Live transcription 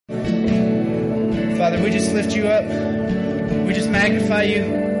Father, we just lift you up. We just magnify you,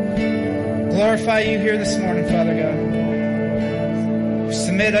 glorify you here this morning, Father God. We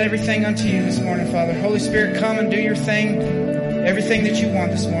submit everything unto you this morning, Father. Holy Spirit, come and do your thing, everything that you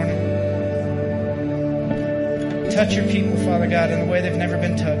want this morning. Touch your people, Father God, in the way they've never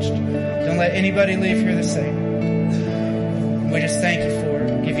been touched. Don't let anybody leave here the same. We just thank you for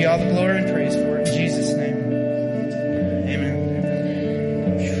it. Give you all the glory and praise for it. In Jesus' name.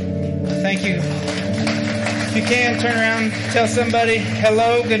 Amen. Thank you. If you can, turn around, tell somebody,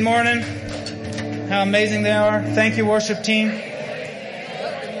 hello, good morning. How amazing they are. Thank you, worship team.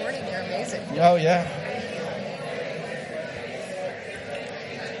 Good morning, you're amazing. Oh, yeah.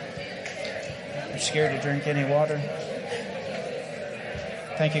 I'm scared to drink any water.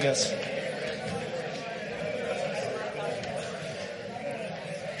 Thank you, guys.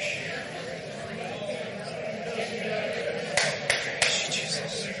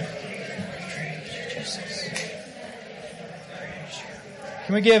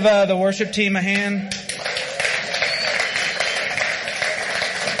 Can we give the worship team a hand?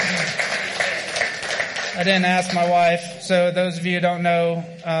 I didn't ask my wife, so those of you who don't know,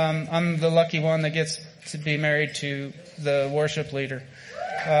 I'm the lucky one that gets to be married to the worship leader.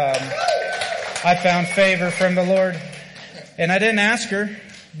 I found favor from the Lord, and I didn't ask her,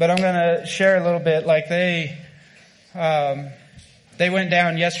 but I'm going to share a little bit. Like they went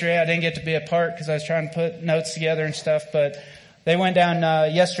down yesterday. I didn't get to be a part because I was trying to put notes together and stuff, but they went down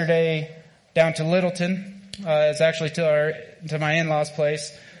yesterday down to Littleton. It's actually to my in-laws'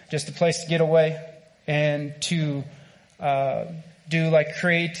 place, just a place to get away and to do like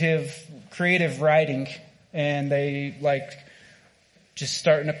creative writing. And they like just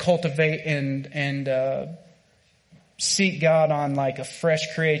starting to cultivate and seek God on like a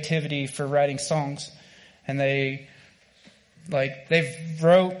fresh creativity for writing songs. And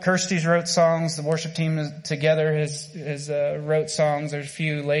Kirsty's wrote songs. The worship team together has wrote songs. There's a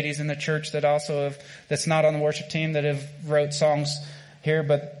few ladies in the church that also that's not on the worship team that have wrote songs here,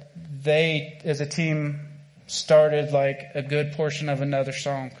 but they, as a team, started like a good portion of another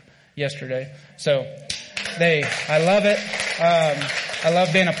song yesterday. So I love it. I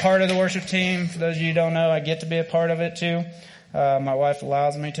love being a part of the worship team. For those of you who don't know, I get to be a part of it too. My wife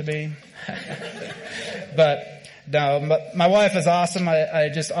allows me to be. No, my wife is awesome. I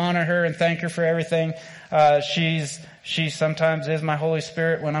just honor her and thank her for everything. She sometimes is my Holy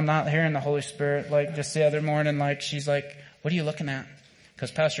Spirit when I'm not hearing the Holy Spirit. Like just the other morning, like she's like, "What are you looking at?" Because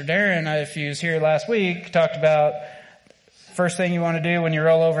Pastor Darren, if he was here last week, talked about first thing you want to do when you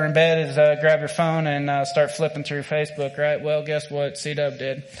roll over in bed is grab your phone and start flipping through Facebook, right? Well, guess what? C-Dub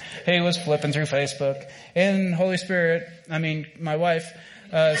did. He was flipping through Facebook. And Holy Spirit, my wife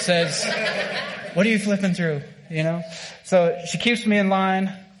says, "What are you flipping through?" You know? So she keeps me in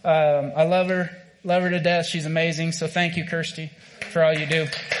line. I love her to death. She's amazing. So thank you, Kirsty, for all you do.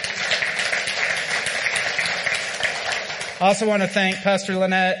 I also want to thank Pastor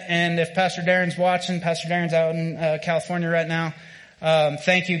Lynette, and if Pastor Darren's watching, Pastor Darren's out in California right now.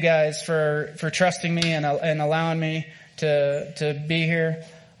 Thank you guys for trusting me and allowing me to be here.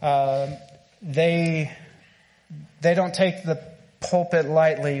 They don't take the pulpit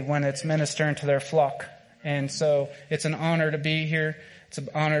lightly when it's ministering to their flock. And so it's an honor to be here. It's an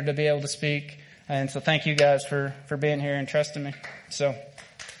honor to be able to speak. And so thank you guys for being here and trusting me. So,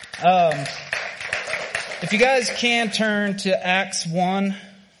 if you guys can turn to Acts 1,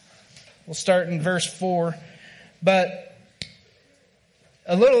 we'll start in verse 4. But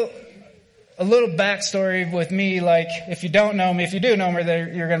a little backstory with me, like if you don't know me, if you do know me,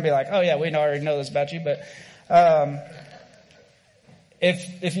 you're going to be like, "Oh yeah, we already know this about you." But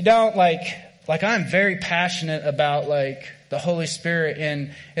if you don't, like I'm very passionate about like the Holy Spirit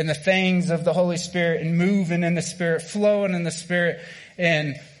and the things of the Holy Spirit and moving in the Spirit, flowing in the Spirit,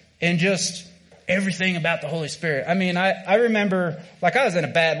 and just everything about the Holy Spirit. I remember, like I was in a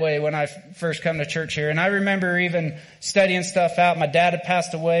bad way when I first come to church here, and I remember even studying stuff out. My dad had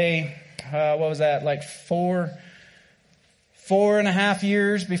passed away, what was that, like 4.5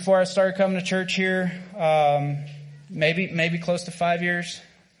 years before I started coming to church here. Maybe close to 5 years.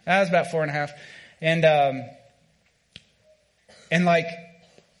 That was about 4.5. And like,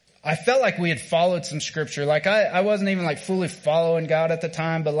 I felt like we had followed some scripture. Like I wasn't even like fully following God at the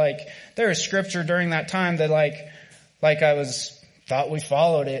time, but like there was scripture during that time that like thought we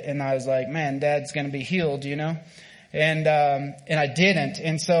followed it. And I was like, man, Dad's going to be healed, you know? And I didn't.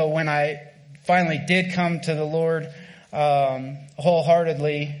 And so when I finally did come to the Lord,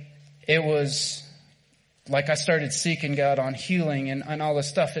 wholeheartedly, it was like I started seeking God on healing and all this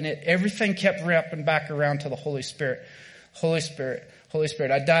stuff. And everything kept wrapping back around to the Holy Spirit. Holy Spirit. Holy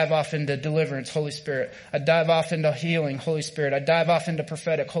Spirit. I dive off into deliverance, Holy Spirit. I dive off into healing, Holy Spirit. I dive off into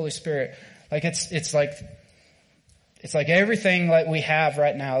prophetic, Holy Spirit. Like it's like everything like we have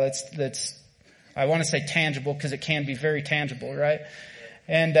right now that's I want to say tangible because it can be very tangible, right?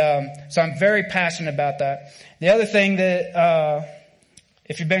 And so I'm very passionate about that. The other thing that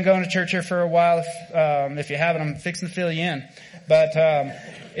if you've been going to church here for a while, if you haven't, I'm fixing to fill you in. But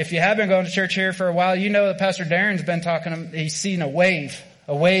if you have been going to church here for a while, you know that Pastor Darren's been talking. He's seen a wave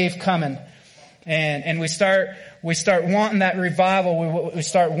coming, and we start wanting that revival. We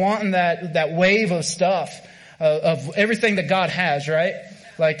start wanting that wave of stuff of everything that God has, right?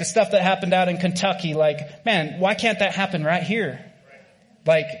 Like the stuff that happened out in Kentucky. Like, man, why can't that happen right here?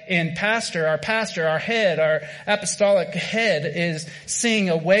 Like in our head, our apostolic head is seeing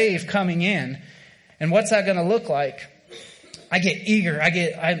a wave coming in. And what's that going to look like? I get eager.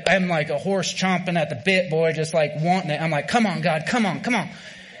 I'm like a horse chomping at the bit, boy, just like wanting it. I'm like, come on, God, come on.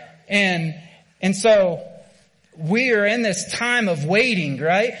 And so we are in this time of waiting,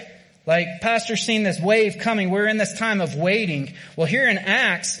 right? Like Pastor's seen this wave coming. We're in this time of waiting. Well, here in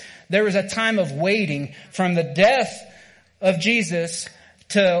Acts, there was a time of waiting from the death of Jesus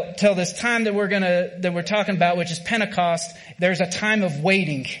till this time that we're talking about, which is Pentecost. There's a time of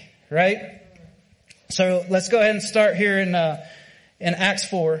waiting, right? So let's go ahead and start here in Acts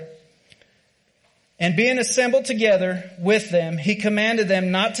 4. And being assembled together with them, he commanded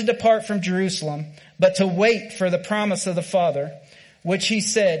them not to depart from Jerusalem, but to wait for the promise of the Father, which he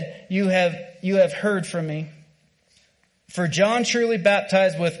said, you have heard from me. For John truly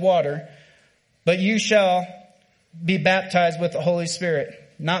baptized with water, but you shall be baptized with the Holy Spirit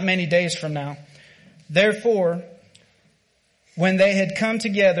not many days from now. Therefore, when they had come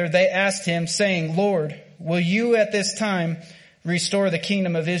together, they asked him, saying, Lord, will you at this time restore the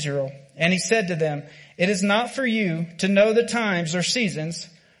kingdom of Israel? And he said to them, it is not for you to know the times or seasons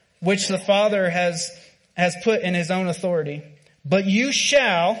which the Father has put in his own authority, but you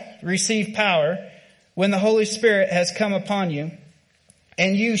shall receive power when the Holy Spirit has come upon you,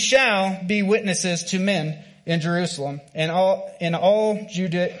 and you shall be witnesses to men in Jerusalem and in all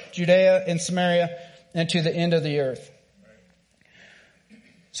Judea and Samaria and to the end of the earth.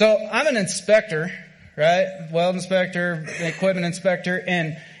 So I'm an inspector, right? Weld inspector, equipment inspector,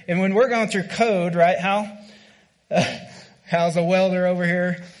 and when we're going through code, right? How's a welder over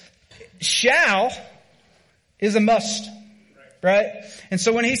here? Shall is a must, right? And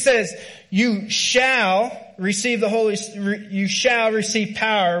so when he says you shall receive you shall receive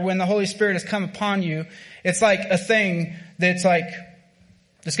power when the Holy Spirit has come upon you, it's like a thing that's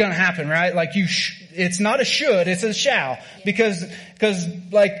going to happen, right? Like it's not a should, it's a shall. Because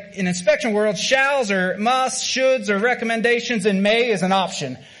like in inspection world, shalls are musts, shoulds are recommendations, and may is an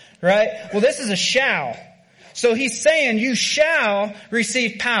option, right? Well, this is a shall. So he's saying you shall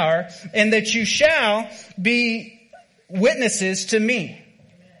receive power and that you shall be witnesses to me.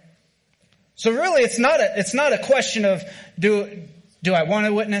 So really it's not a question of do I want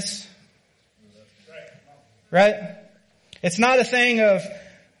to witness? Right? It's not a thing of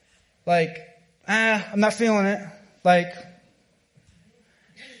like, I'm not feeling it. Like,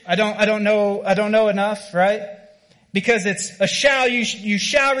 I don't know enough, right? Because it's a shall, you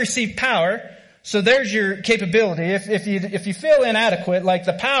shall receive power. So there's your capability. If you feel inadequate, like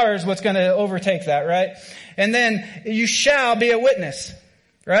the power is what's going to overtake that, right? And then you shall be a witness,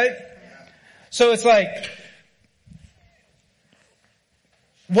 right? So it's like,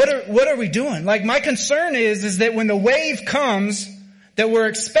 what are we doing? Like my concern is that when the wave comes that we're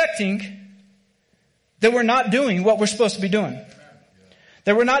expecting, that we're not doing what we're supposed to be doing.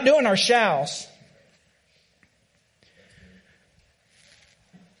 That we're not doing our shalls.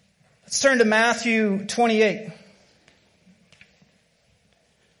 Let's turn to Matthew 28.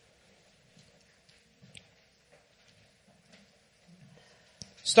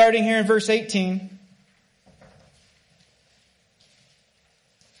 Starting here in verse 18.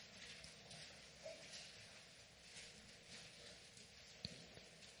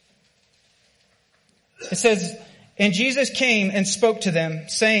 It says, and Jesus came and spoke to them,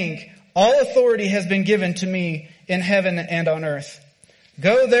 saying, all authority has been given to me in heaven and on earth.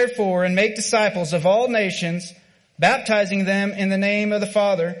 Go therefore and make disciples of all nations, baptizing them in the name of the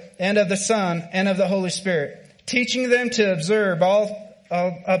Father and of the Son and of the Holy Spirit, teaching them to observe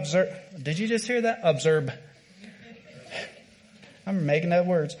did you just hear that? Observe. I'm making up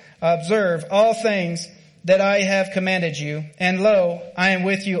words. Observe all things that I have commanded you, and lo, I am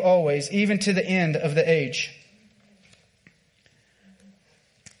with you always, even to the end of the age.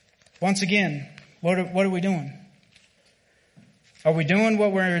 Once again, what are we doing? Are we doing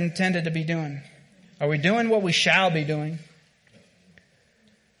what we're intended to be doing? Are we doing what we shall be doing?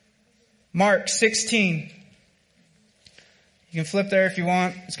 Mark 16. You can flip there if you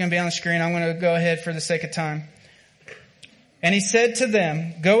want. It's going to be on the screen. I'm going to go ahead for the sake of time. And he said to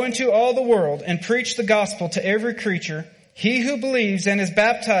them, "Go into all the world and preach the gospel to every creature. He who believes and is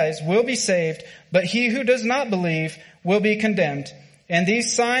baptized will be saved, but he who does not believe will be condemned. And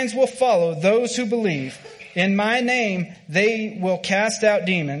these signs will follow those who believe. In my name they will cast out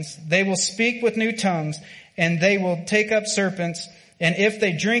demons. They will speak with new tongues, and they will take up serpents. And if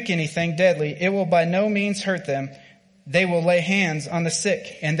they drink anything deadly, it will by no means hurt them. They will lay hands on the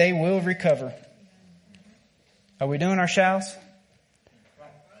sick, and they will recover." Are we doing our shalls?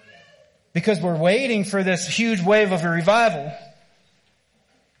 Because we're waiting for this huge wave of a revival.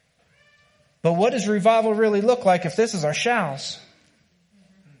 But what does revival really look like if this is our shalls?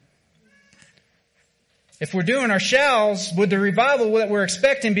 If we're doing our shalls, would the revival that we're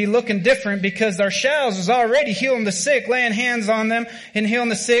expecting be looking different? Because our shalls is already healing the sick, laying hands on them and healing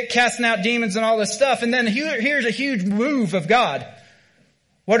the sick, casting out demons and all this stuff. And then here's a huge move of God.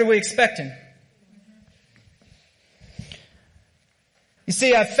 What are we expecting? You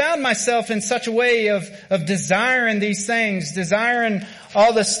see, I've found myself in such a way of desiring these things, desiring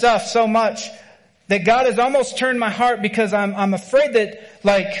all this stuff so much that God has almost turned my heart because I'm afraid that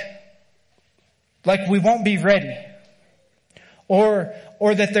like we won't be ready. Or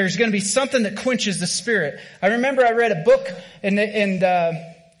that there's going to be something that quenches the spirit. I remember I read a book and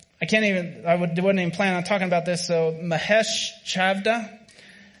I wasn't even planning on talking about this, so Mahesh Chavda,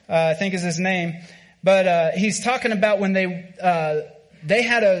 I think is his name. But he's talking about when they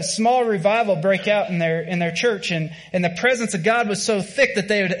had a small revival break out in their church, and the presence of God was so thick that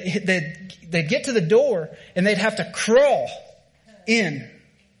they'd get to the door and they'd have to crawl in.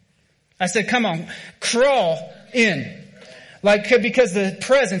 I said, come on, crawl in. Because the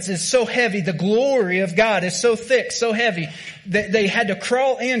presence is so heavy, the glory of God is so thick, so heavy, that they had to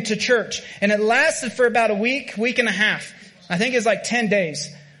crawl into church. And it lasted for about a week and a half. I think it was like 10 days.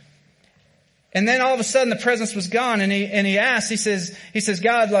 And then all of a sudden the presence was gone, and he asked, he says,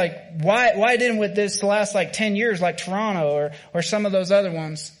 God, why didn't with this last 10 years like Toronto or some of those other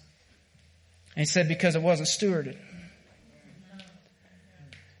ones? And he said, because it wasn't stewarded.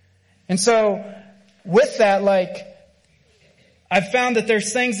 And so with that, I've found that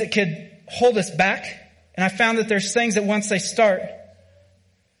there's things that could hold us back, and I found that there's things that once they start,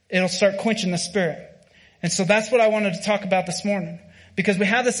 it'll start quenching the spirit. And so that's what I wanted to talk about this morning. Because we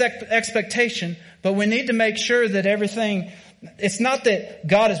have this expectation, but we need to make sure that everything, it's not that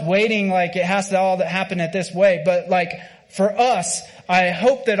God is waiting it has to all that happen at this way, but for us, I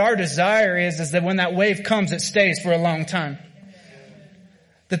hope that our desire is that when that wave comes, it stays for a long time.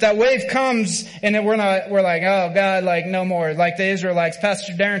 That wave comes and then we're like, oh God, no more. Like the Israelites,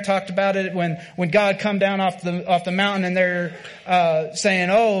 Pastor Darren talked about it when God come down off the mountain and they're, saying,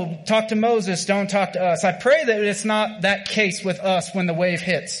 oh, talk to Moses, don't talk to us. I pray that it's not that case with us when the wave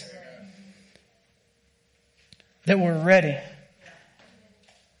hits. That we're ready.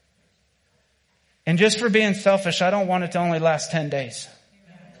 And just for being selfish, I don't want it to only last 10 days.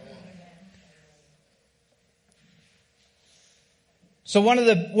 So one of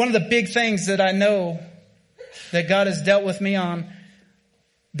the big things that I know that God has dealt with me on,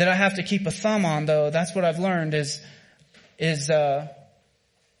 that I have to keep a thumb on, though, that's what I've learned is the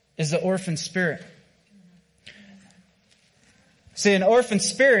orphan spirit. See, an orphan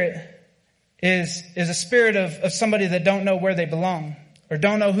spirit is a spirit of somebody that don't know where they belong or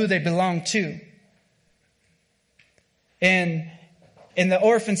don't know who they belong to. And the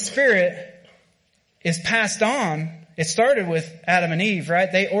orphan spirit is passed on. It started with Adam and Eve, right?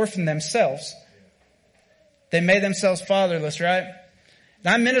 They orphaned themselves. They made themselves fatherless, right?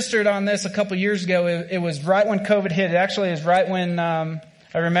 And I ministered on this a couple years ago. It was right when COVID hit. It actually is right when, I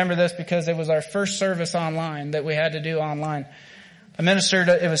remember this because it was our first service online that we had to do online. I ministered,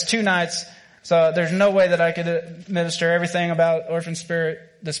 it was 2 nights, so there's no way that I could minister everything about orphan spirit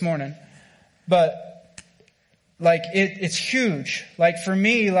this morning. But it's huge. For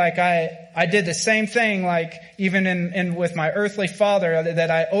me, I did the same thing, even in with my earthly father,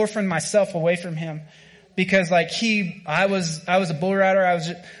 that I orphaned myself away from him. Because I was a bull rider. I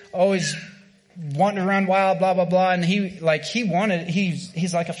was always wanting to run wild, blah, blah, blah. And he's like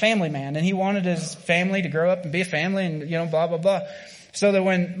a family man, and he wanted his family to grow up and be a family and, blah, blah, blah. So that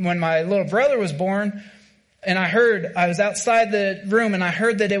when my little brother was born, and I was outside the room and I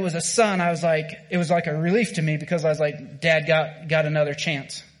heard that it was a son, it was like a relief to me, because I was like, Dad got another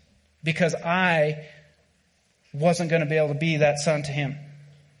chance. Because I wasn't going to be able to be that son to him.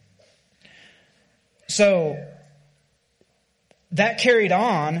 So that carried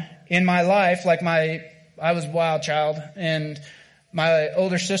on in my life. I was a wild child, and my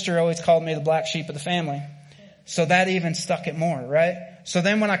older sister always called me the black sheep of the family. So that even stuck it more, right? So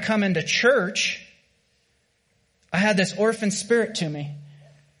then when I come into church, I had this orphan spirit to me.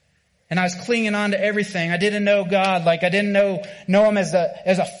 And I was clinging on to everything. I didn't know God. Like I didn't know him as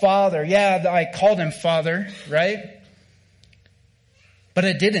a father. Yeah, I called him father, right? But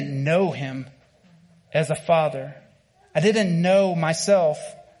I didn't know him as a father. I didn't know myself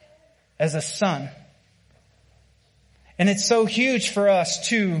as a son. And it's so huge for us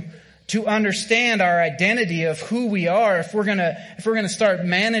to understand our identity of who we are if we're gonna start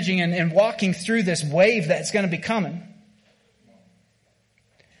managing and walking through this wave that's gonna be coming.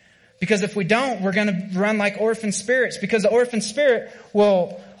 Because if we don't, we're gonna run like orphan spirits, because the orphan spirit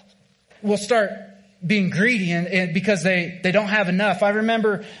will start being greedy and because they don't have enough. I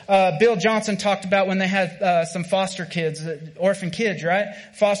remember Bill Johnson talked about when they had some foster kids, orphan kids, right?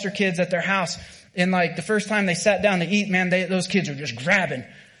 Foster kids at their house. And like the first time they sat down to eat, man, those kids were just grabbing.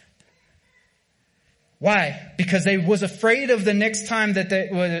 Why? Because they was afraid of the next time that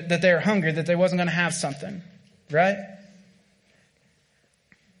they were hungry, that they wasn't going to have something, right?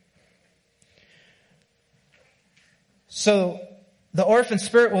 So the orphan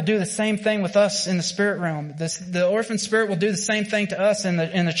spirit will do the same thing with us in the spirit realm. The orphan spirit will do the same thing to us in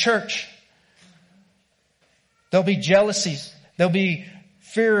the church. There'll be jealousies. There'll be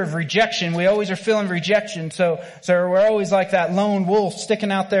fear of rejection. We always are feeling rejection. So we're always like that lone wolf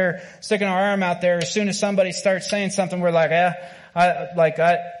sticking our arm out there. As soon as somebody starts saying something, we're like,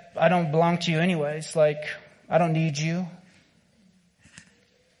 I don't belong to you anyways. Like, I don't need you.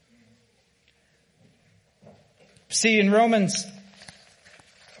 See, in Romans,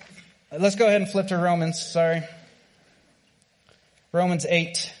 let's go ahead and flip to Romans, sorry. Romans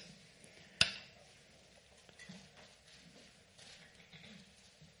 8.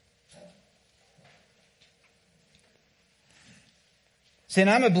 See, and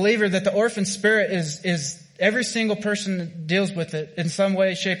I'm a believer that the orphan spirit is every single person that deals with it in some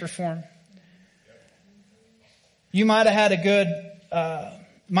way, shape, or form. You might have had a good,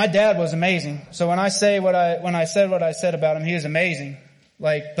 my dad was amazing. So when I said what I said about him, he was amazing.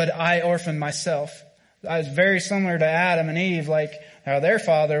 But I orphaned myself. I was very similar to Adam and Eve, like how their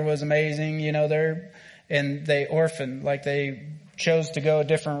father was amazing, and they orphaned, like they chose to go a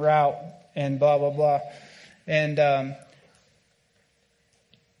different route and blah, blah, blah. And,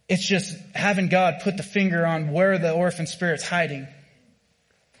 it's just having God put the finger on where the orphan spirit's hiding.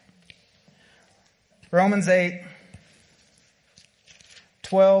 Romans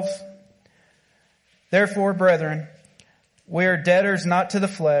 8:12. Therefore, brethren, we are debtors not to the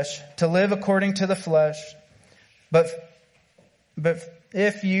flesh, to live according to the flesh. But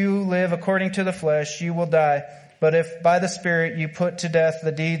if you live according to the flesh, you will die. But if by the Spirit you put to death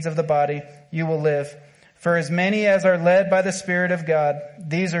the deeds of the body, you will live. For as many as are led by the Spirit of God,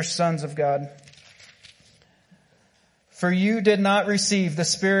 these are sons of God. For you did not receive the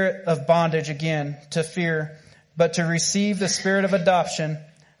spirit of bondage again to fear, but to receive the spirit of adoption,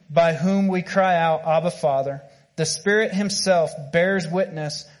 by whom we cry out, Abba, Father. The Spirit himself bears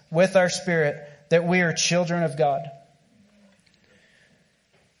witness with our spirit that we are children of God.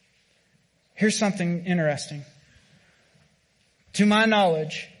 Here's something interesting. To my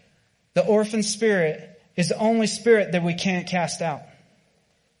knowledge, the orphan spirit is the only spirit that we can't cast out.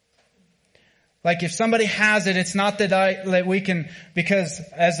 Like if somebody has it, it's not that we can, because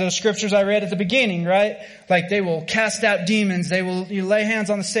as those scriptures I read at the beginning, right? Like they will cast out demons, you lay hands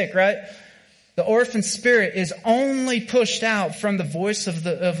on the sick, right? The orphan spirit is only pushed out from the voice of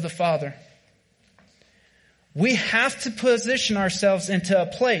the Father. We have to position ourselves into a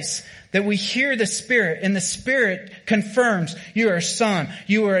place that we hear the Spirit, and the Spirit confirms you are a son,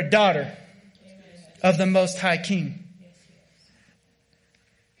 you are a daughter of the Most High King.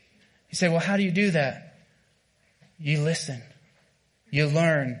 You say, well, how do you do that? You listen. You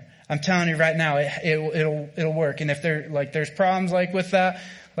learn. I'm telling you right now, it'll work. And if there's problems like with that,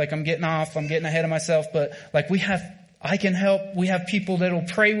 like I'm getting ahead of myself, but like I can help. We have people that'll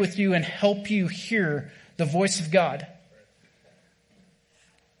pray with you and help you hear the voice of God.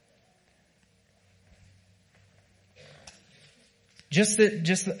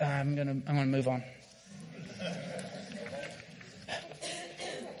 I'm gonna move on.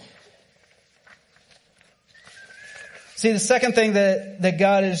 See, the second thing that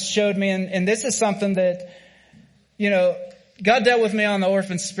God has showed me, and this is something that, God dealt with me on the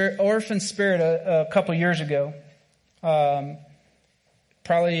orphan spirit a couple years ago.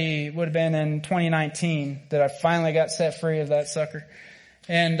 Probably would have been in 2019 that I finally got set free of that sucker.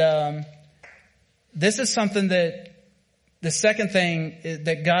 And this is something that the second thing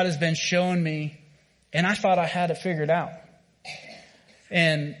that God has been showing me, and I thought I had it figured out.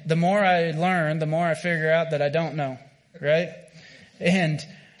 And the more I learn, the more I figure out that I don't know, right?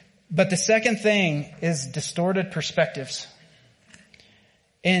 But the second thing is distorted perspectives.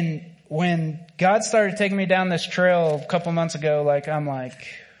 And when God started taking me down this trail a couple months ago, I'm like,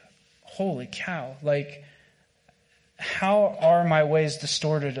 holy cow, how are my ways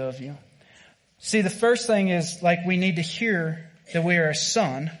distorted of you? See, the first thing is, we need to hear that we are a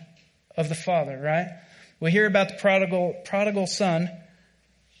son of the Father, right? We hear about the prodigal son.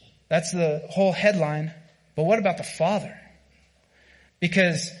 That's the whole headline. But what about the Father?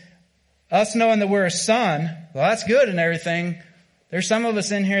 Because us knowing that we're a son, well, that's good and everything. There's some of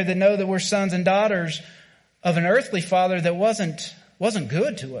us in here that know that we're sons and daughters of an earthly father that wasn't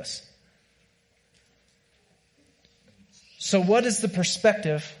good to us. So what is the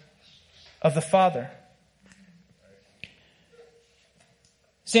perspective of the Father?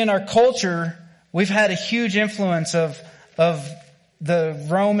 See, in our culture, we've had a huge influence of the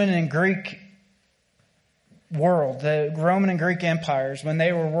Roman and Greek world, the Roman and Greek empires, when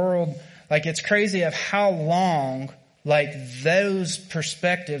they were world, it's crazy of how long, those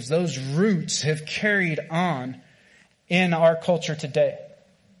perspectives, those roots have carried on in our culture today.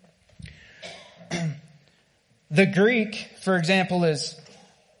 The Greek, for example, is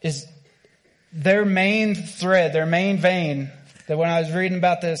their main thread, their main vein, that when I was reading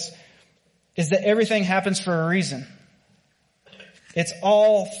about this, is that everything happens for a reason. It's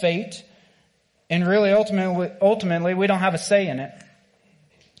all fate. And really, ultimately, we don't have a say in it.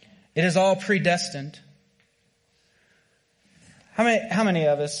 It is all predestined. How many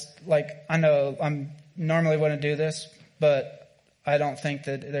of us, I know I normally wouldn't do this, but I don't think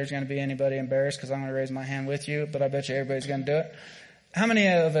that there's going to be anybody embarrassed because I'm going to raise my hand with you, but I bet you everybody's going to do it. How many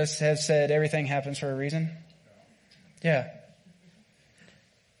of us have said everything happens for a reason? Yeah.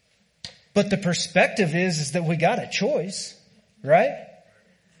 But the perspective is that we got a choice, right?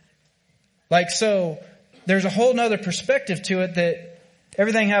 So there's a whole nother perspective to it that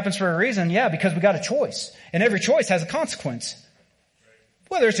everything happens for a reason. Yeah, because we got a choice. And every choice has a consequence.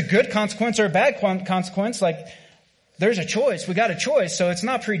 Whether it's a good consequence or a bad consequence, there's a choice. We got a choice, so it's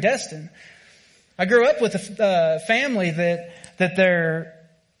not predestined. I grew up with a family that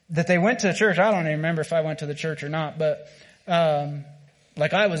they went to church. I don't even remember if I went to the church or not, but I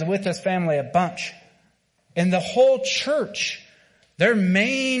was with this family a bunch. And the whole church, their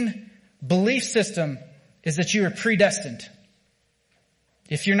main belief system is that you are predestined.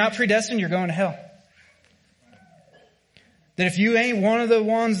 If you're not predestined, you're going to hell. That if you ain't one of the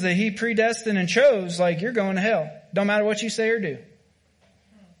ones that he predestined and chose, you're going to hell. Don't matter what you say or do.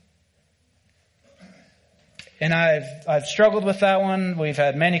 And I've struggled with that one. We've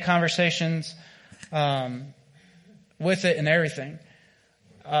had many conversations with it and everything.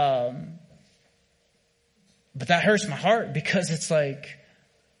 But that hurts my heart because it's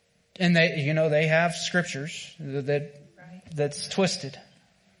and they have scriptures that's twisted,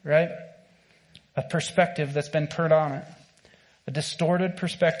 right? A perspective that's been put on it. A distorted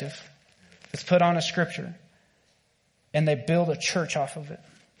perspective that's put on a scripture. And they build a church off of it.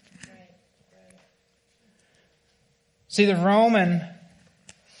 See, the Roman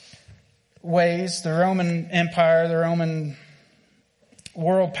ways, the Roman Empire, the Roman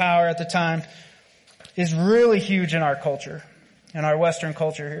world power at the time is really huge in our culture, in our Western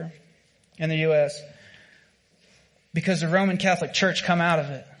culture here in the U.S. Because the Roman Catholic Church come out of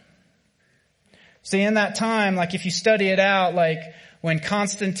it. See, in that time, if you study it out, when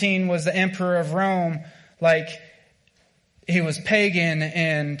Constantine was the emperor of Rome, he was pagan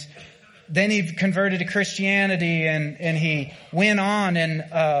and then he converted to Christianity and he went on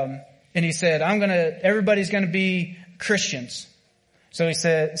and he said, everybody's gonna be Christians. So he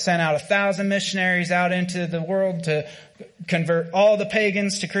sent out 1,000 missionaries out into the world to convert all the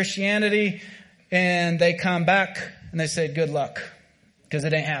pagans to Christianity, and they come back and they said, good luck, because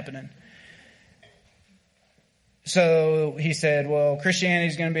it ain't happening. So he said, well, Christianity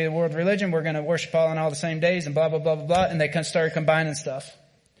is going to be the world religion. We're going to worship all on all the same days and blah, blah, blah, blah, blah. And they started combining stuff.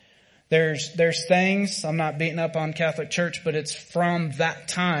 There's things, I'm not beating up on Catholic Church, but it's from that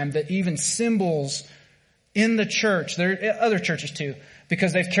time that even symbols in the church, there are other churches too,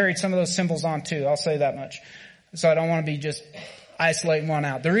 because they've carried some of those symbols on too. I'll say that much. So I don't want to be just isolating one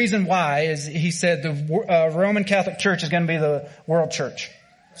out. The reason why is he said the Roman Catholic Church is going to be the world church.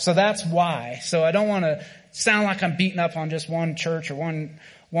 So that's why. So I don't want to sound like I'm beating up on just one church or one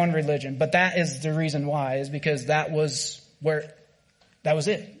religion, but that is the reason why, is because that was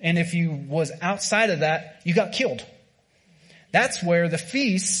it. And if you was outside of that, you got killed. That's where the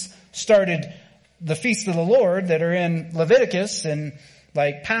feasts started, the feasts of the Lord that are in Leviticus and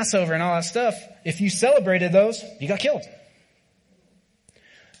Passover and all that stuff. If you celebrated those, you got killed.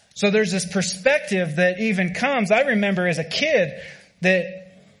 So there's this perspective that even comes. I remember as a kid that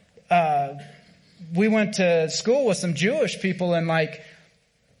we went to school with some Jewish people, and like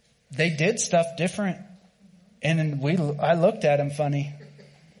they did stuff different, and I looked at them funny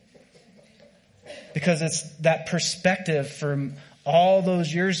because it's that perspective from all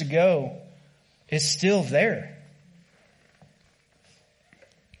those years ago is still there.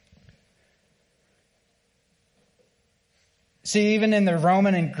 See, even in the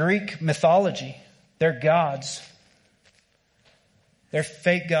Roman and Greek mythology, they're gods. They're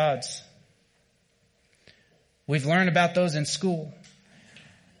fake gods. We've learned about those in school.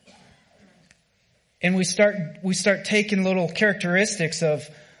 And we start taking little characteristics of,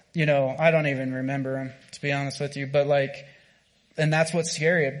 I don't even remember them, to be honest with you, but and that's what's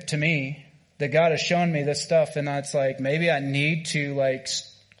scary to me, that God has shown me this stuff, and it's like, maybe I need to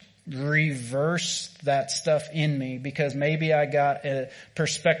reverse that stuff in me, because maybe I got a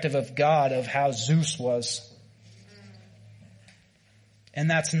perspective of God of how Zeus was. And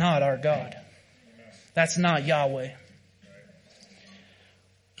that's not our God. That's not Yahweh.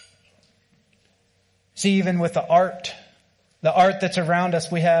 See, even with the art that's around us,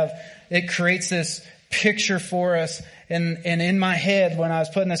 it creates this picture for us. And in my head, when I was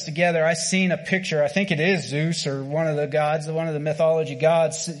putting this together, I seen a picture. I think it is Zeus or one of the gods, one of the mythology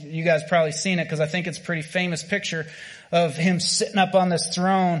gods. You guys probably seen it because I think it's a pretty famous picture of him sitting up on this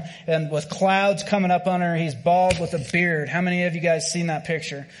throne and with clouds coming up under. He's bald with a beard. How many of you guys seen that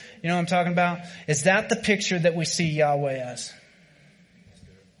picture? You know what I'm talking about? Is that the picture that we see Yahweh as?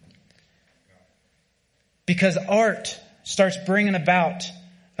 Because art starts bringing about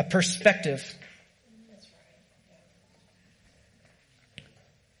a perspective.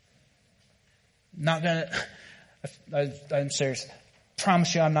 I'm serious.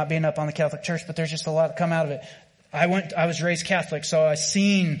 Promise you I'm not being up on the Catholic Church, but there's just a lot to come out of it. I was raised Catholic, so I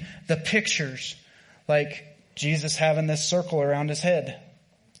seen the pictures, like Jesus having this circle around his head.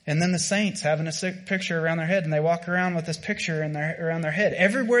 And then the saints having a picture around their head, and they walk around with this picture around their head.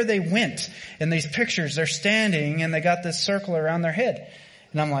 Everywhere they went in these pictures, they're standing and they got this circle around their head.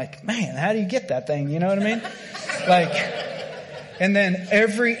 And I'm like, man, how do you get that thing? You know what I mean? And then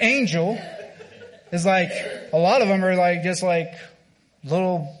every angel is a lot of them are just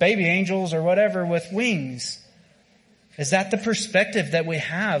little baby angels or whatever with wings. Is that the perspective that we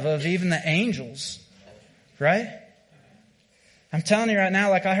have of even the angels? Right? I'm telling you right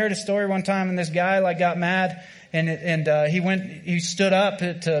now, I heard a story one time, and this guy got mad, and he stood up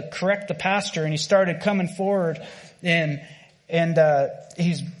to correct the pastor, and he started coming forward, and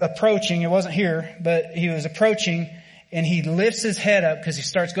he's approaching. It wasn't here, but he was approaching, and he lifts his head up because he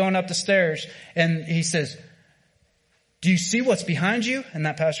starts going up the stairs, and he says, "Do you see what's behind you?" And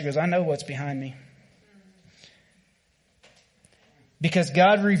that pastor goes, "I know what's behind me." Because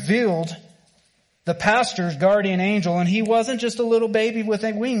God revealed the pastor's guardian angel, and he wasn't just a little baby with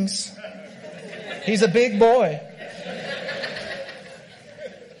wings. He's a big boy.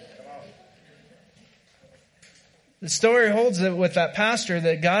 The story holds that with that pastor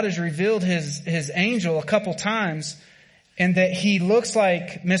that God has revealed his angel a couple times, and that he looks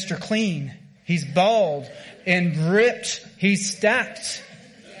like Mr. Clean. He's bald and ripped. He's stacked.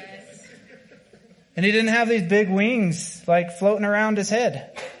 And he didn't have these big wings floating around his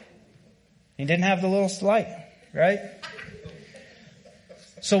head. He didn't have the little light, right?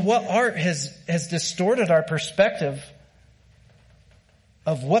 So what art has distorted our perspective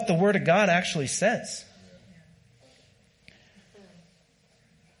of what the Word of God actually says?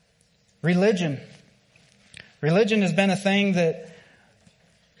 Religion. Religion has been a thing that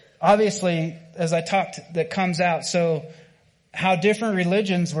obviously, as I talked, that comes out. So how different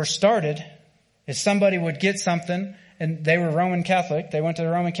religions were started is somebody would get something, and they were Roman Catholic. They went to the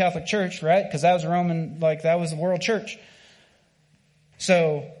Roman Catholic Church, right? Because that was that was the world church.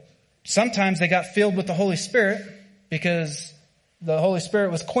 So sometimes they got filled with the Holy Spirit because the Holy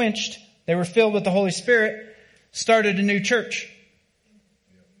Spirit was quenched. They were filled with the Holy Spirit, started a new church.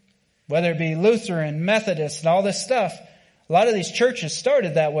 Whether it be Lutheran, Methodist, and all this stuff. A lot of these churches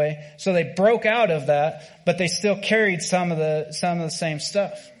started that way, so they broke out of that, but they still carried some of the same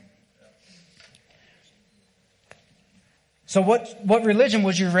stuff. So what religion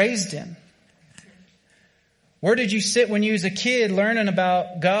was you raised in? Where did you sit when you was a kid learning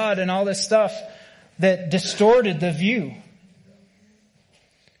about God and all this stuff that distorted the view?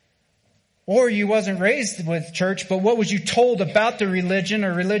 Or you wasn't raised with church, but what was you told about the religion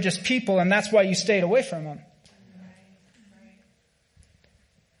or religious people, and that's why you stayed away from them?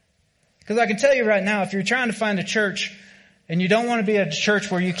 Because I can tell you right now, if you're trying to find a church and you don't want to be a church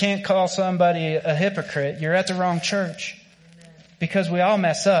where you can't call somebody a hypocrite, you're at the wrong church. because we all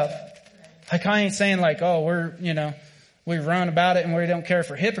mess up. Like, I ain't saying like, oh, we run about it and we don't care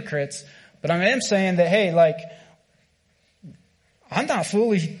for hypocrites. But I am saying that, hey, like, I'm not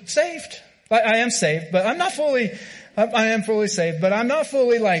fully saved. Like, I am saved, but I am fully saved, but I'm not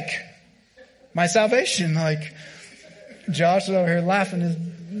fully like my salvation. Like, Josh is over here laughing.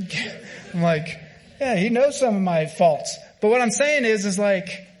 I'm like, yeah, he knows some of my faults. But what I'm saying is like,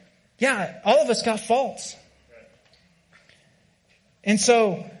 yeah, all of us got faults. And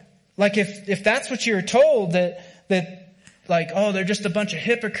so, like, if that's what you're told, that like, oh, they're just a bunch of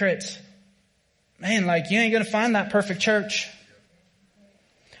hypocrites, man, like, you ain't going to find that perfect church.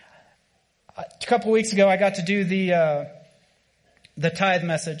 A couple weeks ago, I got to do the tithe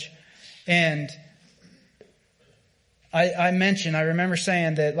message, and I remember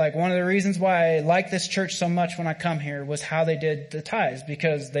saying that, like, one of the reasons why I like this church so much when I come here was how they did the tithes,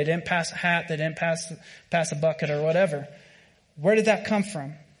 because they didn't pass a hat, they didn't pass a bucket or whatever. Where did that come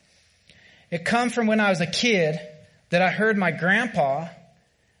from? It come from when I was a kid, that I heard my grandpa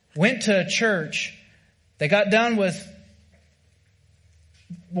went to a church. They got done with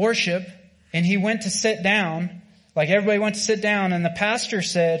worship and he went to sit down. Like, everybody went to sit down, and the pastor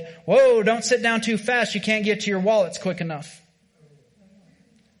said, whoa, don't sit down too fast. You can't get to your wallets quick enough.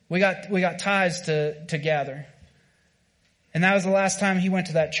 We got tithes to gather. And that was the last time he went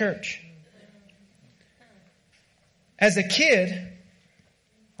to that church. As a kid,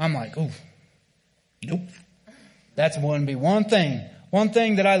 I'm like, oh, nope. That's one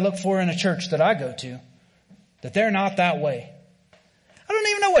thing that I look for in a church that I go to, that they're not that way. I don't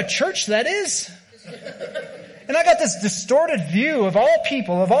even know what church that is. And I got this distorted view of all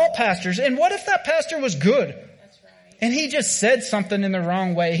people, of all pastors. And what if that pastor was good? That's right. And he just said something in the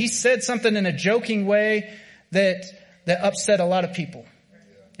wrong way. He said something in a joking way that upset a lot of people.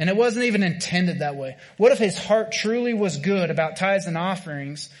 And it wasn't even intended that way. What if his heart truly was good about tithes and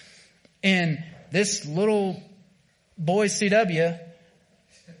offerings, and this little boy CW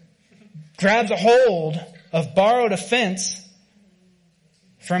grabs a hold of borrowed offense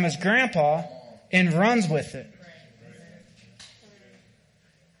from his grandpa and runs with it?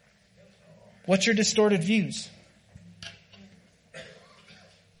 What's your distorted views?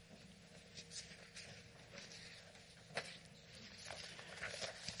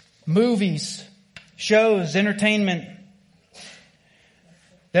 Movies, shows, entertainment,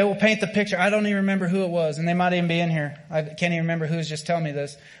 they will paint the picture. I don't even remember who it was, and they might even be in here. I can't even remember who was just telling me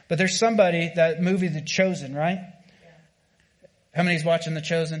this. But there's somebody, that movie The Chosen, right? How many's watching The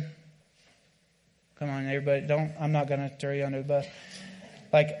Chosen? Come on, everybody. I'm not going to throw you under the bus.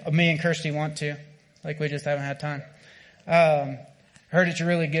 Like, me and Kirsty want to. Like, we just haven't had time. Heard it's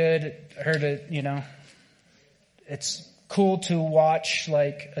really good. Heard it, it's cool to watch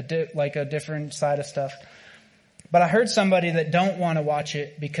like a different side of stuff. But I heard somebody that don't want to watch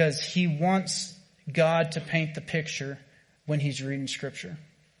it because he wants God to paint the picture when he's reading scripture.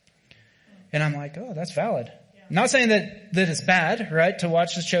 And I'm like, oh, that's valid. I'm not saying that it's bad, right, to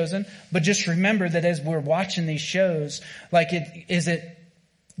watch The Chosen, but just remember that as we're watching these shows, like, is it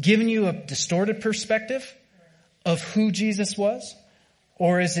giving you a distorted perspective of who Jesus was,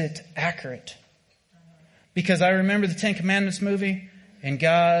 or is it accurate? Because I remember the Ten Commandments movie, and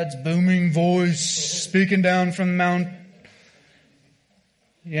God's booming voice speaking down from the mount,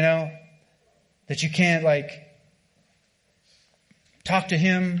 that you can't, like, talk to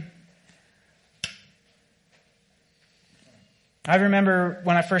him. I remember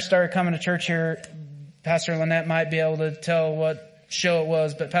when I first started coming to church here, Pastor Lynette might be able to tell what show it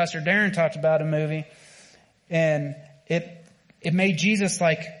was, but Pastor Darren talked about a movie, and it made Jesus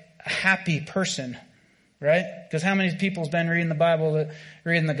like a happy person, right? Because how many people's been reading the Bible,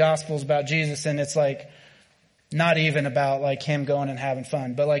 reading the Gospels about Jesus, and it's like not even about like him going and having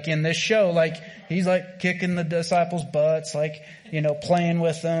fun, but like in this show, like he's like kicking the disciples' butts, like, playing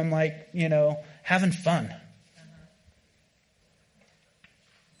with them, like, having fun.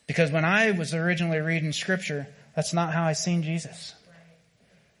 Because when I was originally reading scripture, that's not how I seen Jesus.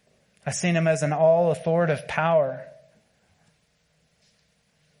 I seen him as an all authoritative power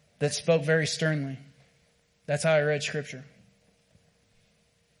that spoke very sternly. That's how I read scripture.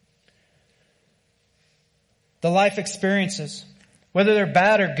 The life experiences, whether they're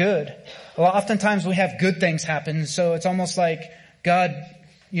bad or good. Well, oftentimes we have good things happen. So it's almost like God,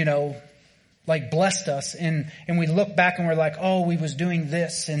 like blessed us, and we look back and we're like, oh, we was doing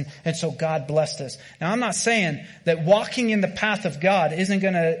this, and so God blessed us. Now, I'm not saying that walking in the path of God isn't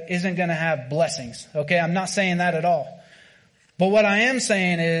gonna have blessings. Okay, I'm not saying that at all. But what I am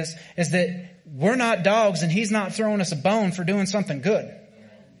saying is that we're not dogs, and he's not throwing us a bone for doing something good.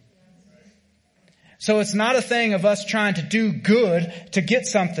 So it's not a thing of us trying to do good to get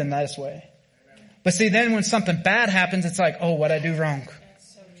something this way. But see, then when something bad happens, it's like, oh, what'd I do wrong?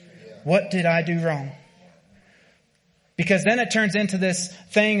 What did I do wrong? Because then it turns into this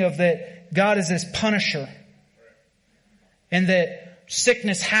thing of that God is this punisher. And that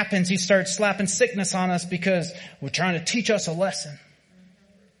sickness happens. He starts slapping sickness on us because we're trying to teach us a lesson.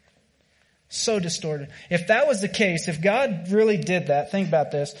 So distorted. If that was the case, if God really did that, think about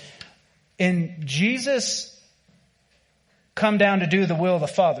this. And Jesus come down to do the will of the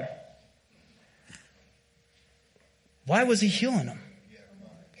Father, why was he healing them?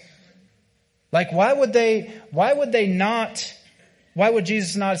 Like, why would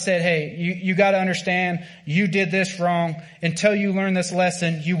Jesus not have said, hey, you got to understand, you did this wrong. Until you learn this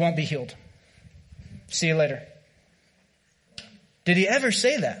lesson, you won't be healed. See you later. Did he ever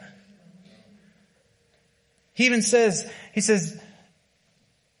say that? He even says,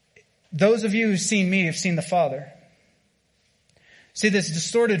 those of you who've seen me have seen the Father. See, this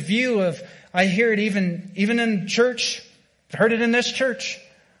distorted view of, I hear it even in church. I've heard it in this church.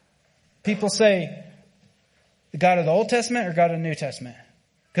 People say, the God of the Old Testament or God of the New Testament?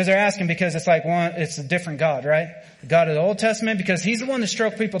 Because they're asking because it's like it's a different God, right? The God of the Old Testament, because he's the one that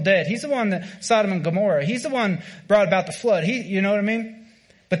struck people dead. He's the one that Sodom and Gomorrah. He's the one brought about the flood. You know what I mean?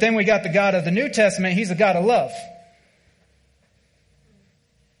 But then we got the God of the New Testament. He's the God of love.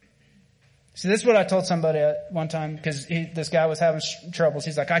 See, this is what I told somebody at one time because this guy was having troubles.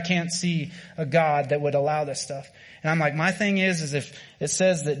 He's like, I can't see a God that would allow this stuff. And I'm like, my thing is if it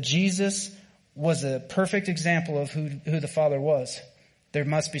says that Jesus was a perfect example of who the Father was, there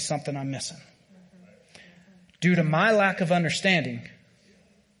must be something I'm missing. Due to my lack of understanding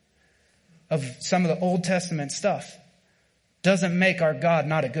of some of the Old Testament stuff, doesn't make our God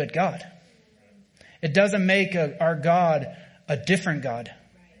not a good God. It doesn't make our God a different God.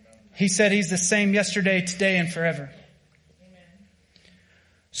 He said he's the same yesterday, today, and forever.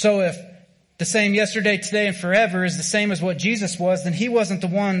 So if the same yesterday, today, and forever is the same as what Jesus was, then he wasn't the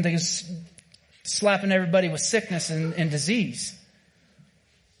one that was slapping everybody with sickness and disease.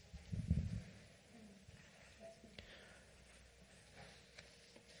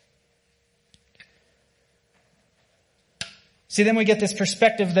 See, then we get this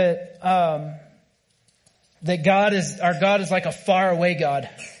perspective that our God is like a faraway God.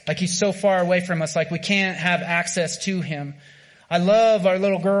 Like he's so far away from us, like we can't have access to him. I love our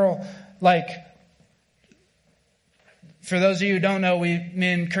little girl. Like, for those of you who don't know,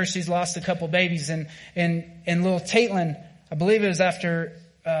 me and Kirsty's lost a couple babies, and little Caitlin, I believe it was after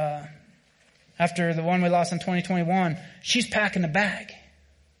the one we lost in 2021, she's packing the bag.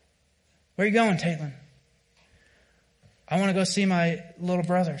 Where are you going, Caitlin? I want to go see my little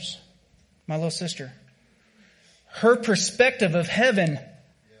brothers, my little sister. Her perspective of heaven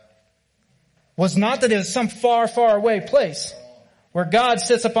was not that it was some far, far away place where God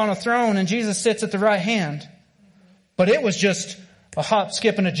sits up on a throne and Jesus sits at the right hand. But it was just a hop,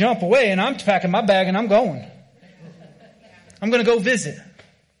 skip, and a jump away, and I'm packing my bag and I'm going. I'm going to go visit.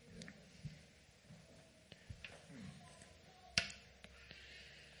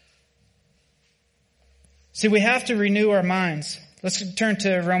 See, we have to renew our minds. Let's turn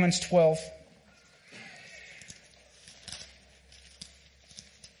to Romans 12.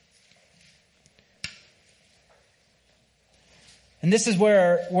 And this is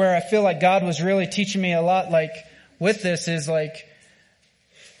where I feel like God was really teaching me a lot, like, with this is like,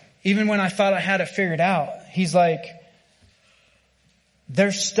 even when I thought I had it figured out, he's like,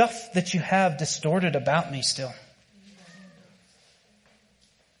 there's stuff that you have distorted about me still.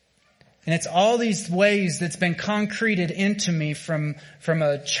 And it's all these ways that's been concreted into me from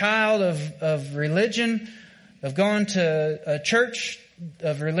a child of religion, of going to a church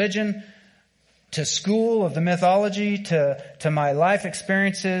of religion, to school of the mythology, to my life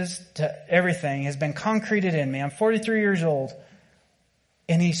experiences, to everything has been concreted in me. I'm 43 years old.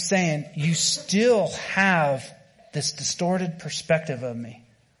 And he's saying, you still have this distorted perspective of me.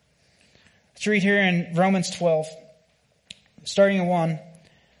 Let's read here in Romans 12, starting in 1.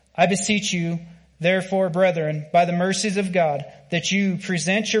 I beseech you, therefore, brethren, by the mercies of God, that you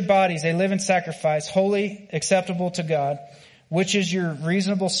present your bodies a living sacrifice, holy, acceptable to God, which is your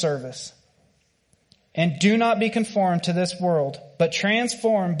reasonable service. And do not be conformed to this world, but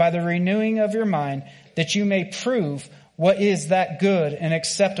transformed by the renewing of your mind, that you may prove what is that good and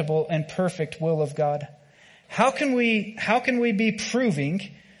acceptable and perfect will of God. How can we be proving?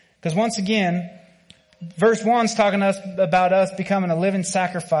 Because once again, verse 1's talking to us about us becoming a living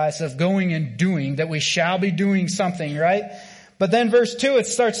sacrifice of going and doing, that we shall be doing something, right? But then verse 2, it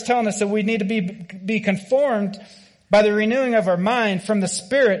starts telling us that we need to be conformed by the renewing of our mind from the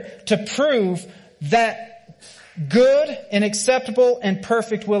Spirit to prove that good and acceptable and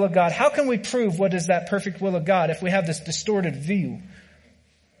perfect will of God. How can we prove what is that perfect will of God if we have this distorted view?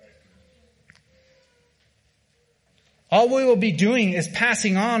 All we will be doing is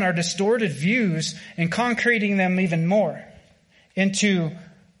passing on our distorted views and concreting them even more into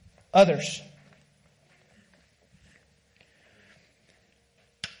others.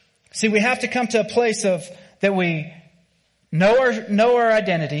 See, we have to come to a place of that we know our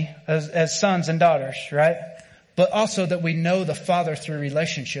identity as sons and daughters, right? But also that we know the Father through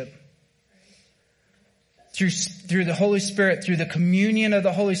relationship. Through the Holy Spirit, through the communion of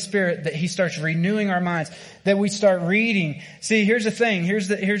the Holy Spirit, that He starts renewing our minds, that we start reading. See, here's the thing. Here's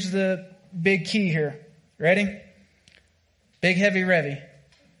the big key here. Ready? Big, heavy, revy.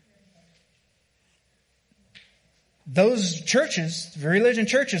 Those churches, religion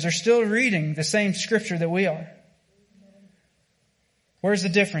churches, are still reading the same scripture that we are. Where's the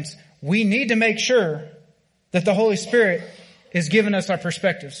difference? We need to make sure that the Holy Spirit is giving us our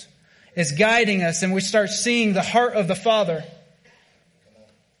perspectives, is guiding us, and we start seeing the heart of the Father.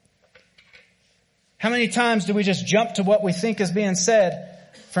 How many times do we just jump to what we think is being said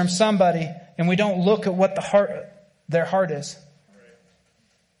from somebody and we don't look at what their heart is?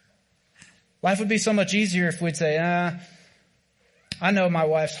 Life would be so much easier if we'd say, I know my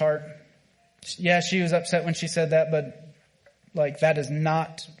wife's heart. Yeah, she was upset when she said that, but that is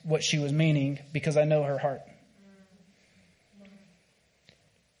not what she was meaning because I know her heart.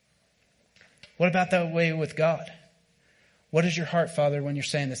 What about that way with God? What is your heart, Father, when you're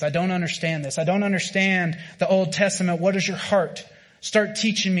saying this? I don't understand this. I don't understand the Old Testament. What is your heart? Start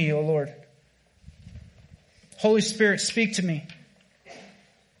teaching me, O Lord. Holy Spirit, speak to me.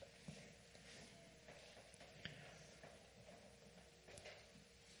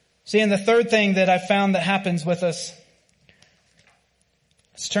 See, and the third thing that I found that happens with us,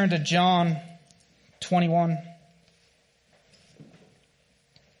 let's turn to John 21.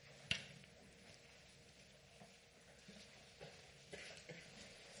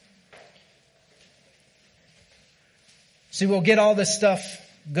 See, we'll get all this stuff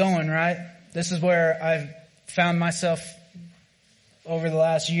going, right? This is where I've found myself over the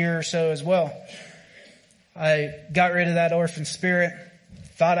last year or so as well. I got rid of that orphan spirit.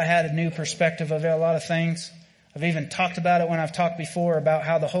 Thought I had a new perspective of a lot of things. I've even talked about it when I've talked before about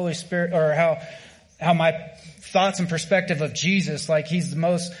how the Holy Spirit, or how my thoughts and perspective of Jesus, He's the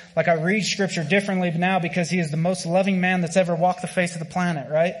most, I read Scripture differently now because He is the most loving man that's ever walked the face of the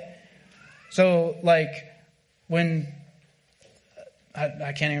planet, right? So, when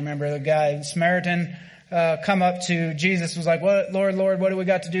I can't even remember the guy, Samaritan, come up to Jesus, was like, "What, Lord, what do we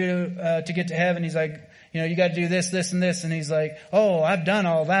got to do to get to heaven?" He's like, you got to do this, this, and this. And he's like, "Oh, I've done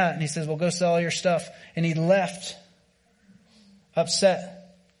all that." And he says, "Well, go sell all your stuff." And he left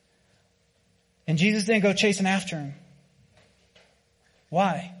upset. And Jesus didn't go chasing after him.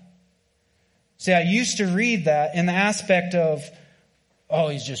 Why? See, I used to read that in the aspect of, oh,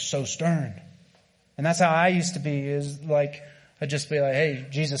 he's just so stern. And that's how I used to be, I'd just be like, "Hey,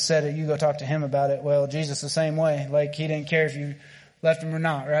 Jesus said it, you go talk to him about it." Well, Jesus the same way. He didn't care if you left him or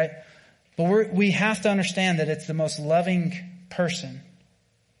not, right? But we have to understand that it's the most loving person.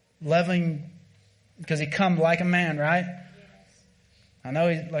 Loving because He come like a man, right? I know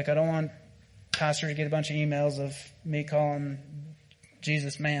I don't want pastor to get a bunch of emails of me calling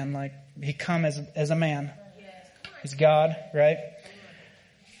Jesus man. He come as a man. He's God, right?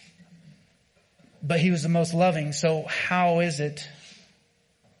 But He was the most loving. So how is it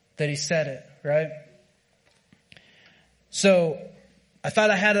that He said it, right? So I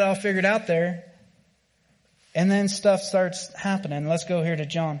thought I had it all figured out there. And then stuff starts happening. Let's go here to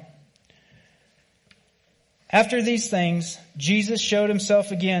John. After these things, Jesus showed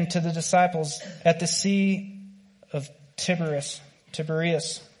Himself again to the disciples at the Sea of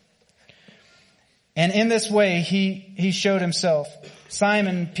Tiberias. And in this way, He showed Himself.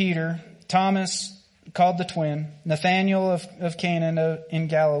 Simon Peter, Thomas, called the twin, Nathanael of Cana in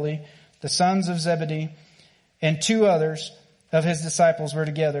Galilee, the sons of Zebedee, and two others of His disciples were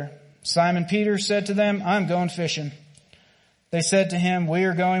together. Simon Peter said to them, "I'm going fishing." They said to him, "We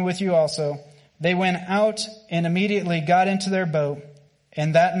are going with you also." They went out and immediately got into their boat,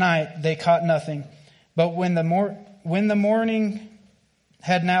 and that night they caught nothing. But when the morning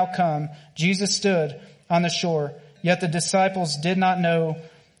had now come, Jesus stood on the shore, yet the disciples did not know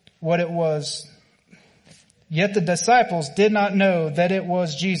what it was. Yet the disciples did not know that it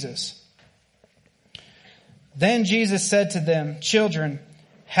was Jesus. Then Jesus said to them, "Children,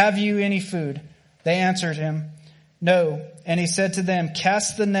 have you any food?" They answered Him, "No." And He said to them,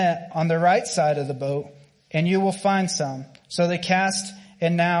 "Cast the net on the right side of the boat, and you will find some." So they cast,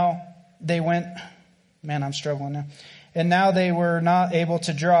 and now they went Man, I'm struggling now. And now they were not able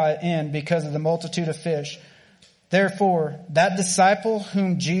to draw it in because of the multitude of fish. Therefore, that disciple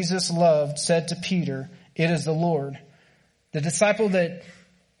whom Jesus loved said to Peter, "It is the Lord." The disciple that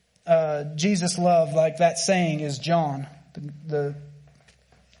Jesus loved, like that saying, is John, the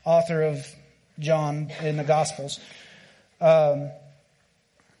author of John in the Gospels.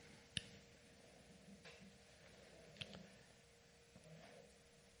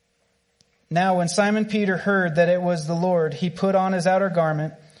 Now when Simon Peter heard that it was the Lord, he put on his outer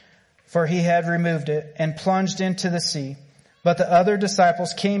garment, for he had removed it, and plunged into the sea. But the other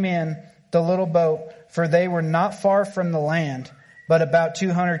disciples came in the little boat, for they were not far from the land, but about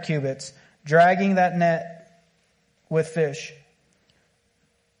 200 cubits, dragging that net with fish.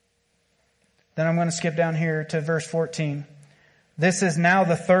 Then I'm going to skip down here to verse 14. This is now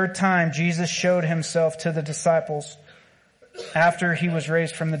the third time Jesus showed himself to the disciples after he was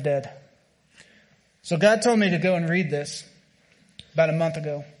raised from the dead. So God told me to go and read this about a month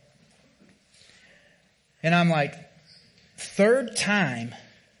ago. And I'm like, third time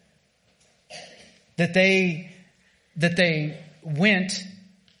that they went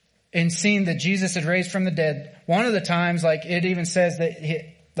and seen that Jesus had raised from the dead. One of the times, like it even says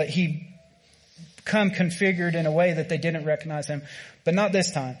that he come configured in a way that they didn't recognize him. But not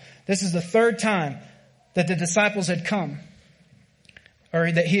this time. This is the third time that the disciples had come. Or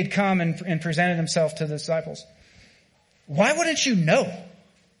that he had come and presented himself to the disciples. Why wouldn't you know?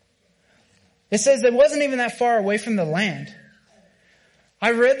 It says it wasn't even that far away from the land.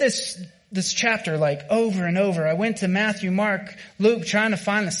 I read this chapter like over and over. I went to Matthew, Mark, Luke trying to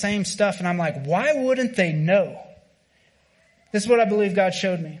find the same stuff. And I'm like, why wouldn't they know? This is what I believe God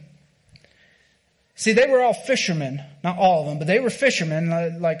showed me. See, they were all fishermen. Not all of them, but they were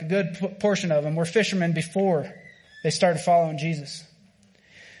fishermen. Like a good portion of them were fishermen before they started following Jesus.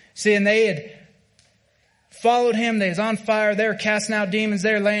 See, and they had followed him. They was on fire. They were casting out demons.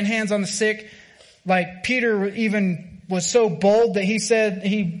 They were laying hands on the sick. Like Peter even was so bold that he said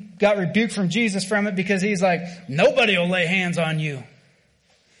he got rebuked from Jesus from it because he's like, nobody will lay hands on you.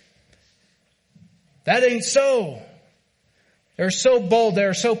 That ain't so. They were so bold. They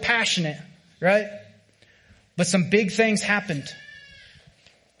were so passionate, right? But some big things happened.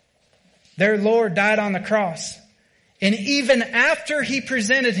 Their Lord died on the cross. And even after he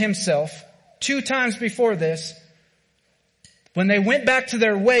presented himself 2 times before this, when they went back to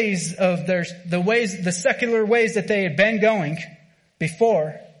their ways of the secular ways that they had been going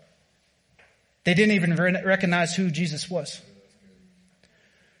before, they didn't even recognize who Jesus was.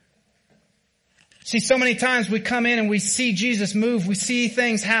 See, so many times we come in and we see Jesus move, we see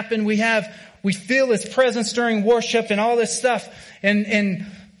things happen, we feel his presence during worship and all this stuff, and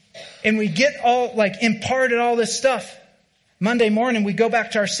we get all, like, imparted all this stuff. Monday morning, we go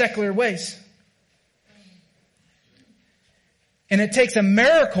back to our secular ways. And it takes a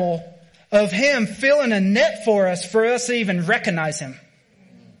miracle of him filling a net for us to even recognize him.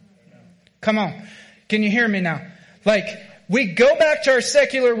 Come on. Can you hear me now? Like, we go back to our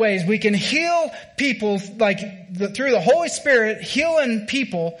secular ways. We can heal people, like, through the Holy Spirit, healing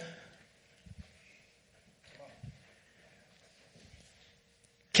people.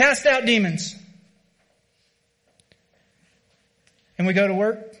 Cast out demons. And we go to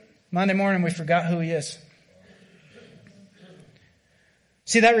work. Monday morning, we forgot who he is.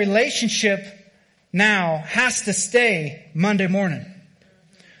 See, that relationship now has to stay Monday morning.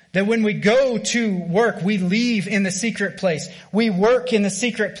 That when we go to work, we leave in the secret place. We work in the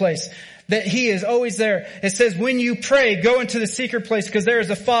secret place. That he is always there. It says, when you pray, go into the secret place because there is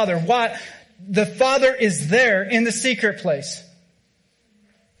a Father. Why? The Father is there in the secret place.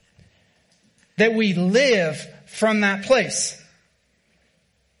 That we live from that place.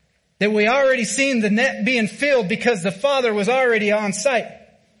 That we already seen the net being filled because the Father was already on site.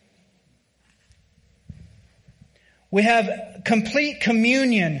 We have complete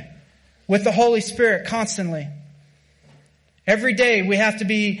communion with the Holy Spirit constantly. Every day we have to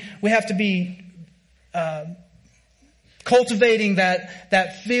be cultivating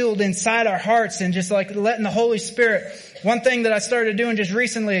that field inside our hearts and just like letting the Holy Spirit. One thing that I started doing just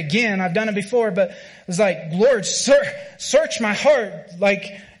recently, again, I've done it before, but it was like, Lord, search my heart, like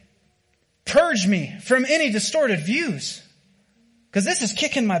purge me from any distorted views, because this is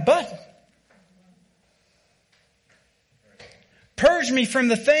kicking my butt. Purge me from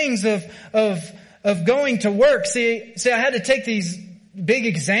the things of going to work. See, I had to take these big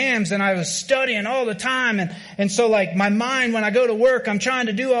exams and I was studying all the time. And so like my mind, when I go to work, I'm trying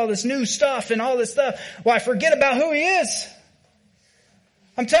to do all this new stuff and all this stuff. Well, I forget about who he is.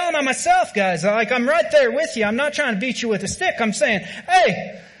 I'm telling on myself, guys, like I'm right there with you. I'm not trying to beat you with a stick. I'm saying,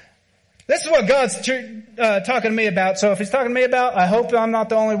 hey, This is what God's talking to me about. So if he's talking to me about, I hope I'm not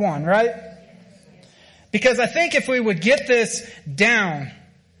the only one, right? Because I think if we would get this down,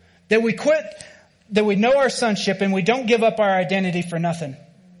 that we know our sonship and we don't give up our identity for nothing.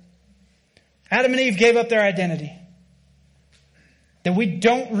 Adam and Eve gave up their identity. That we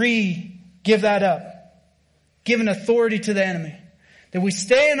don't give that up. Giving authority to the enemy. That we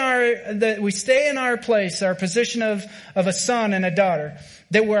stay in our place, our position of a son and a daughter.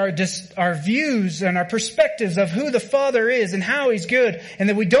 That our views and our perspectives of who the Father is and how He's good. And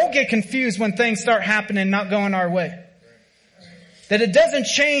that we don't get confused when things start happening not going our way. That it doesn't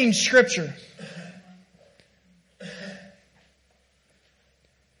change Scripture.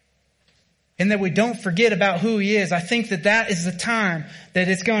 And that we don't forget about who He is. I think that is the time that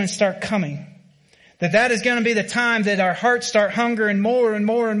it's going to start coming. That is going to be the time that our hearts start hungering more and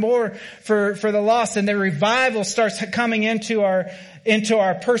more and more for the lost, and the revival starts coming into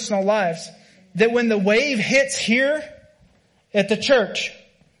our personal lives. That when the wave hits here at the church,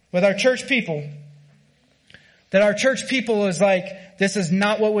 with our church people, that our church people is like, this is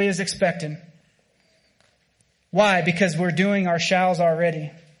not what we was expecting. Why? Because we're doing our shalls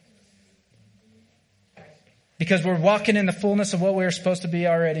already. Because we're walking in the fullness of what we were supposed to be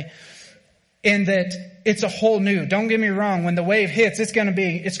already. And that it's a whole new. Don't get me wrong. When the wave hits, it's going to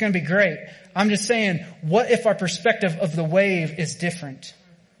be great. I'm just saying, what if our perspective of the wave is different?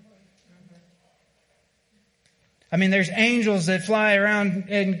 I mean, there's angels that fly around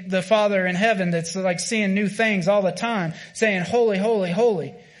in the Father in heaven that's like seeing new things all the time, saying, holy, holy,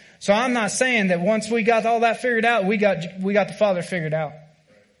 holy. So I'm not saying that once we got all that figured out, we got the Father figured out.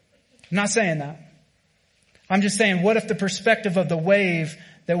 I'm not saying that. I'm just saying, what if the perspective of the wave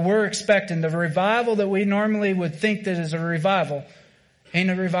that we're expecting, the revival that we normally would think that is a revival, ain't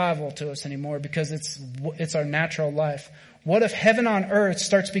a revival to us anymore because it's our natural life. What if heaven on earth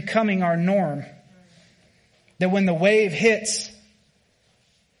starts becoming our norm? That when the wave hits,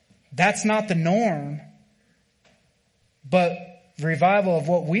 that's not the norm, but revival of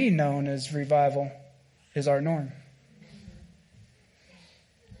what we know as revival is our norm.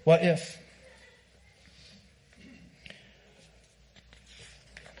 What if?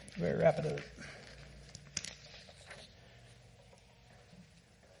 Very wrap it up.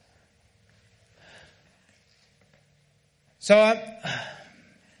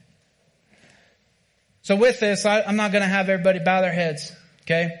 So with this, I'm not going to have everybody bow their heads.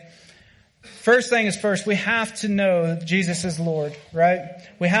 Okay. First thing is first, we have to know Jesus is Lord, right?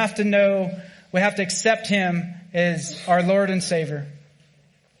 We have to accept Him as our Lord and Savior.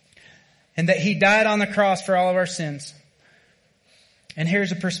 And that He died on the cross for all of our sins. And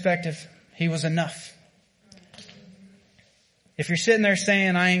here's a perspective. He was enough. If you're sitting there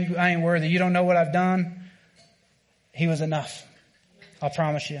saying, I ain't worthy, you don't know what I've done, He was enough. I'll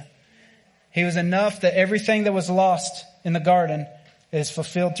promise you. He was enough that everything that was lost in the garden is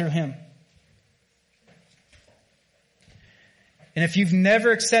fulfilled through Him. And if you've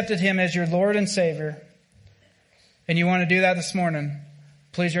never accepted Him as your Lord and Savior, and you want to do that this morning,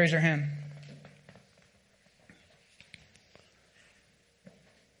 please raise your hand.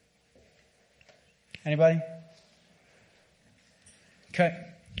 Anybody? Okay.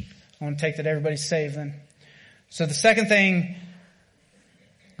 I want to take that everybody's saved then. So the second thing,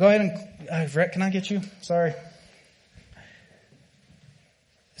 go ahead and, Rhett, can I get you? Sorry.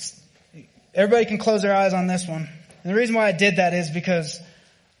 Everybody can close their eyes on this one. And the reason why I did that is because,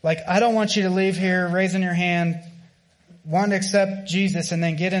 I don't want you to leave here raising your hand, wanting to accept Jesus and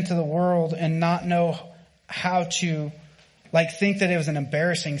then get into the world and not know how to, think that it was an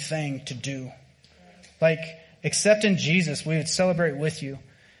embarrassing thing to do. Accepting Jesus, we would celebrate with you.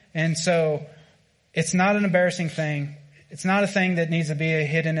 And so, it's not an embarrassing thing. It's not a thing that needs to be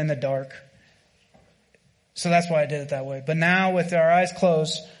hidden in the dark. So that's why I did it that way. But now, with our eyes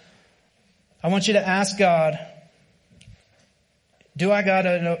closed, I want you to ask God, do I got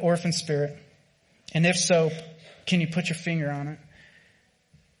an orphan spirit? And if so, can you put your finger on it?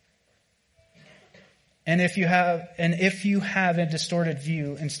 And if you have a distorted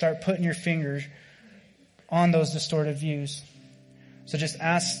view, and start putting your fingers on those distorted views. So just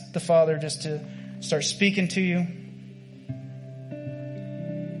ask the Father just to start speaking to you.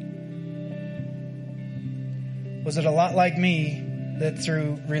 Was it a lot like me that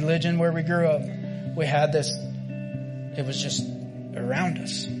through religion where we grew up, we had this, it was just around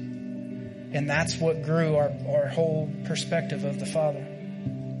us. And that's what grew our whole perspective of the Father.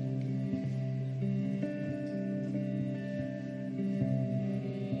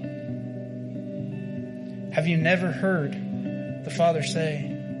 Have you never heard the Father say,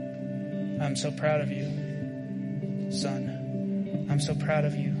 I'm so proud of you, son. I'm so proud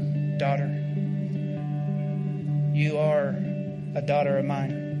of you, daughter. You are a daughter of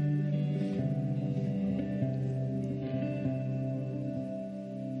mine.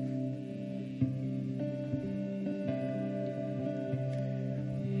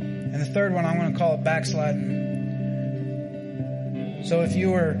 And the third one, I'm going to call it backsliding. So if you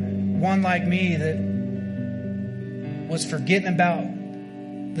were one like me that was forgetting about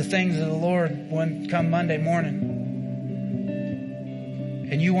the things of the Lord when come Monday morning,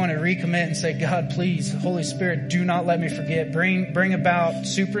 and you want to recommit and say, God, please, Holy Spirit, do not let me forget. Bring about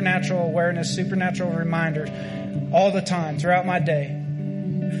supernatural awareness, supernatural reminders all the time throughout my day.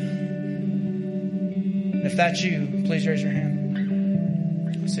 And if that's you, please raise your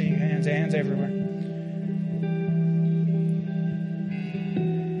hand. I see your hands everywhere.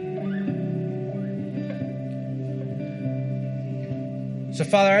 So,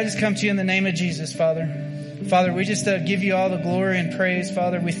 Father, I just come to you in the name of Jesus, Father. Father, we just give you all the glory and praise,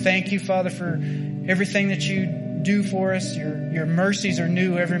 Father. We thank you, Father, for everything that you do for us. Your mercies are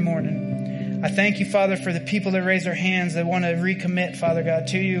new every morning. I thank you, Father, for the people that raise their hands that want to recommit, Father God,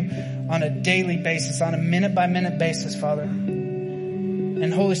 to you on a daily basis, on a minute-by-minute basis, Father.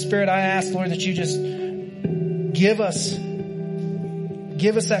 And Holy Spirit, I ask, Lord, that you just give us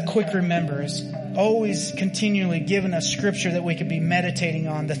that quick remember. It's always continually giving us scripture that we could be meditating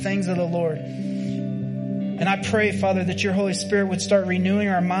on, the things of the Lord. And I pray, Father, that your Holy Spirit would start renewing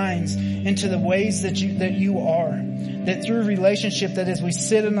our minds into the ways that you are. That through relationship, that as we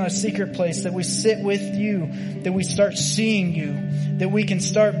sit in a secret place, that we sit with you, that we start seeing you, that we can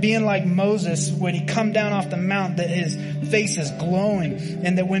start being like Moses when he come down off the mount, that his face is glowing,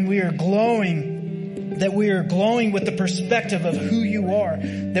 and that when we are glowing, that we are glowing with the perspective of who you are,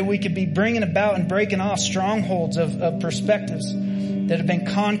 that we could be bringing about and breaking off strongholds of perspectives that have been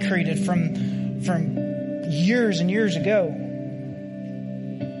concreted from years and years ago.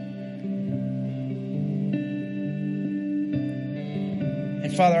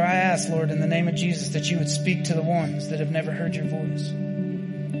 And Father, I ask, Lord, in the name of Jesus, that you would speak to the ones that have never heard your voice.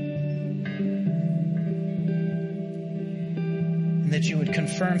 And that you would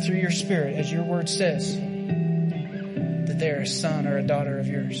confirm through your Spirit, as your word says, that they are a son or a daughter of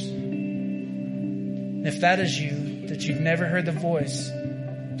yours. And if that is you, that you've never heard the voice,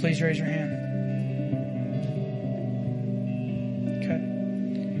 please raise your hand.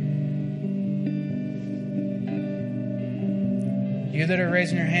 You that are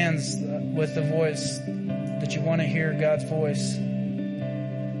raising your hands with the voice that you want to hear God's voice,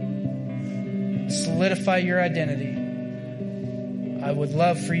 solidify your identity. I would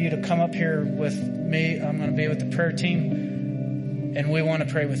love for you to come up here with me. I'm going to be with the prayer team, and we want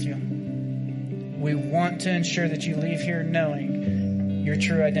to pray with you. We want to ensure that you leave here knowing your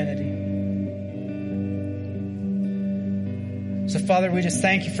true identity. So, Father, we just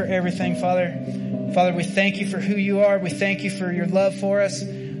thank you for everything, Father. Father, we thank you for who you are. We thank you for your love for us.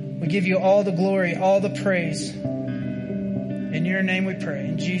 We give you all the glory, all the praise. In your name we pray.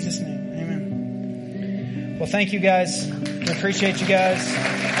 In Jesus' name, amen. Well, thank you guys. We appreciate you guys.